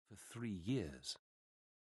3 years.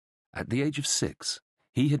 At the age of 6,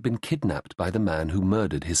 he had been kidnapped by the man who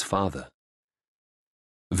murdered his father.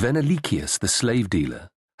 Venelicius, the slave dealer,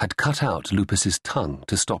 had cut out Lupus's tongue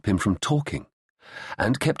to stop him from talking,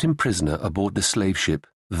 and kept him prisoner aboard the slave ship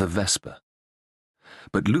the Vesper.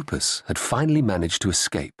 But Lupus had finally managed to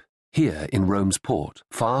escape, here in Rome's port,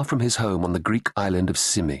 far from his home on the Greek island of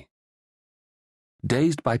Symi.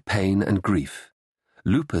 Dazed by pain and grief,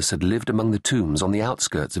 Lupus had lived among the tombs on the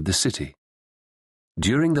outskirts of the city.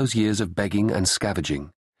 During those years of begging and scavenging,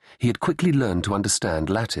 he had quickly learned to understand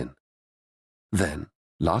Latin. Then,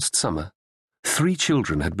 last summer, 3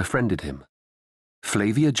 children had befriended him: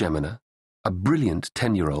 Flavia Gemina, a brilliant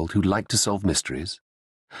 10-year-old who liked to solve mysteries,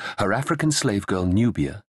 her African slave girl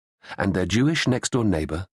Nubia, and their Jewish next-door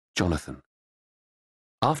neighbor, Jonathan.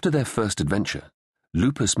 After their first adventure,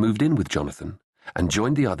 Lupus moved in with Jonathan and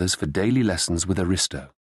joined the others for daily lessons with Aristo.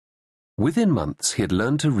 Within months, he had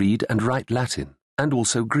learned to read and write Latin, and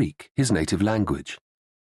also Greek, his native language.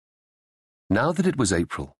 Now that it was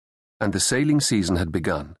April, and the sailing season had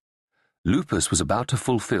begun, Lupus was about to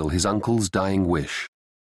fulfill his uncle's dying wish.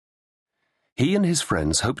 He and his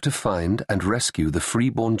friends hoped to find and rescue the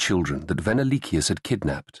freeborn children that Venelicius had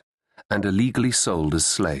kidnapped and illegally sold as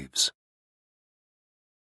slaves.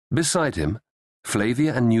 Beside him,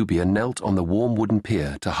 Flavia and Nubia knelt on the warm wooden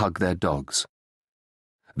pier to hug their dogs.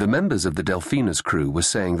 The members of the Delphina's crew were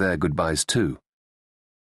saying their goodbyes too.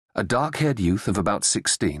 A dark-haired youth of about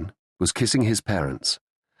 16 was kissing his parents,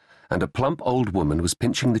 and a plump old woman was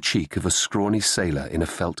pinching the cheek of a scrawny sailor in a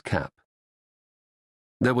felt cap.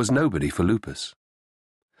 There was nobody for Lupus.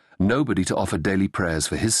 Nobody to offer daily prayers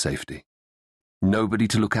for his safety. Nobody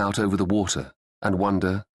to look out over the water and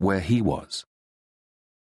wonder where he was.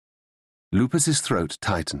 Lupus's throat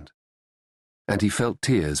tightened, and he felt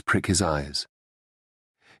tears prick his eyes.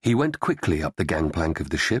 He went quickly up the gangplank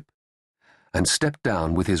of the ship and stepped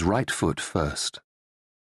down with his right foot first.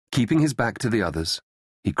 Keeping his back to the others,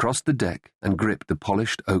 he crossed the deck and gripped the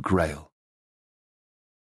polished oak rail.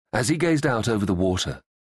 As he gazed out over the water,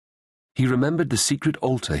 he remembered the secret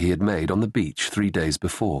altar he had made on the beach 3 days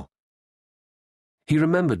before. He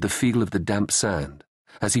remembered the feel of the damp sand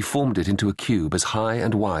as he formed it into a cube as high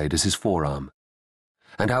and wide as his forearm,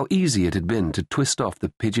 and how easy it had been to twist off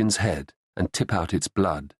the pigeon's head and tip out its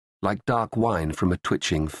blood, like dark wine from a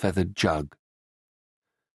twitching, feathered jug.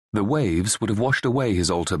 The waves would have washed away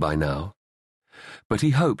his altar by now, but he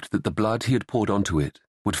hoped that the blood he had poured onto it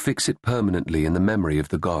would fix it permanently in the memory of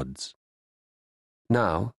the gods.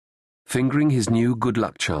 Now, fingering his new good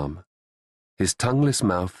luck charm, his tongueless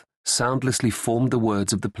mouth soundlessly formed the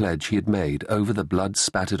words of the pledge he had made over the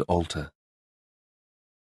blood-spattered altar.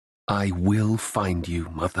 "I will find you,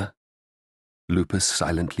 Mother," Lupus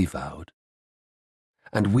silently vowed,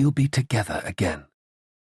 "and we'll be together again.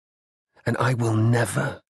 And I will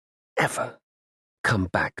never, ever come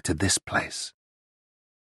back to this place."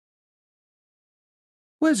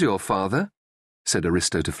 "Where's your father?" said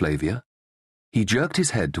Aristo to Flavia. He jerked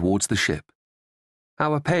his head towards the ship.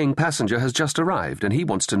 "Our paying passenger has just arrived, and he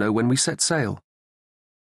wants to know when we set sail."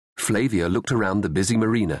 Flavia looked around the busy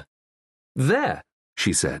marina. "There,"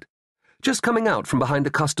 she said, "just coming out from behind the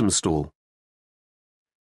customs stall."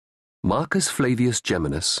 Marcus Flavius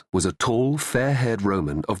Geminus was a tall, fair-haired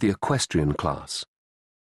Roman of the equestrian class.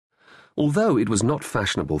 Although it was not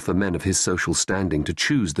fashionable for men of his social standing to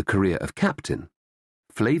choose the career of captain,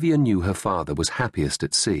 Flavia knew her father was happiest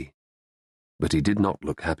at sea. But he did not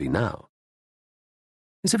look happy now.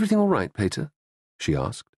 "Is everything all right, Pater?" she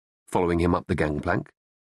asked, following him up the gangplank.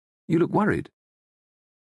 "You look worried."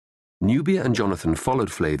 Nubia and Jonathan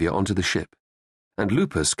followed Flavia onto the ship, and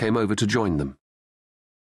Lupus came over to join them.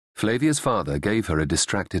 Flavia's father gave her a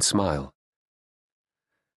distracted smile.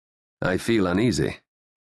 "I feel uneasy.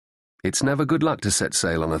 It's never good luck to set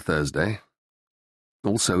sail on a Thursday.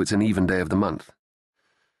 Also, it's an even day of the month.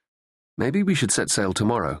 Maybe we should set sail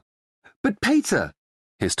tomorrow." "But Pater,"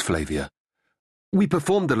 hissed Flavia, "we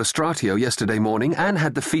performed the lustratio yesterday morning and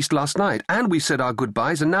had the feast last night, and we said our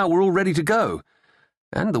goodbyes, and now we're all ready to go.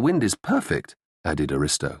 And the wind is perfect," added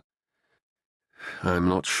Aristo. "I'm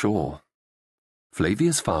not sure."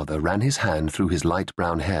 Flavia's father ran his hand through his light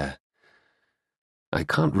brown hair. "I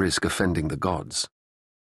can't risk offending the gods."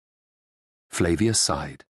 Flavia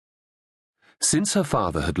sighed. Since her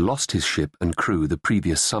father had lost his ship and crew the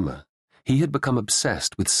previous summer, he had become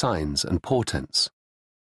obsessed with signs and portents.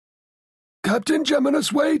 "Captain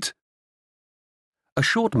Geminus, wait!" A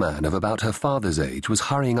short man of about her father's age was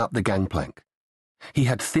hurrying up the gangplank. He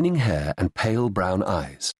had thinning hair and pale brown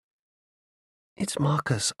eyes. "It's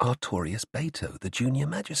Marcus Artorius Bato, the junior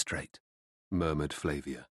magistrate," murmured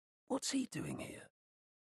Flavia. "What's he doing here?"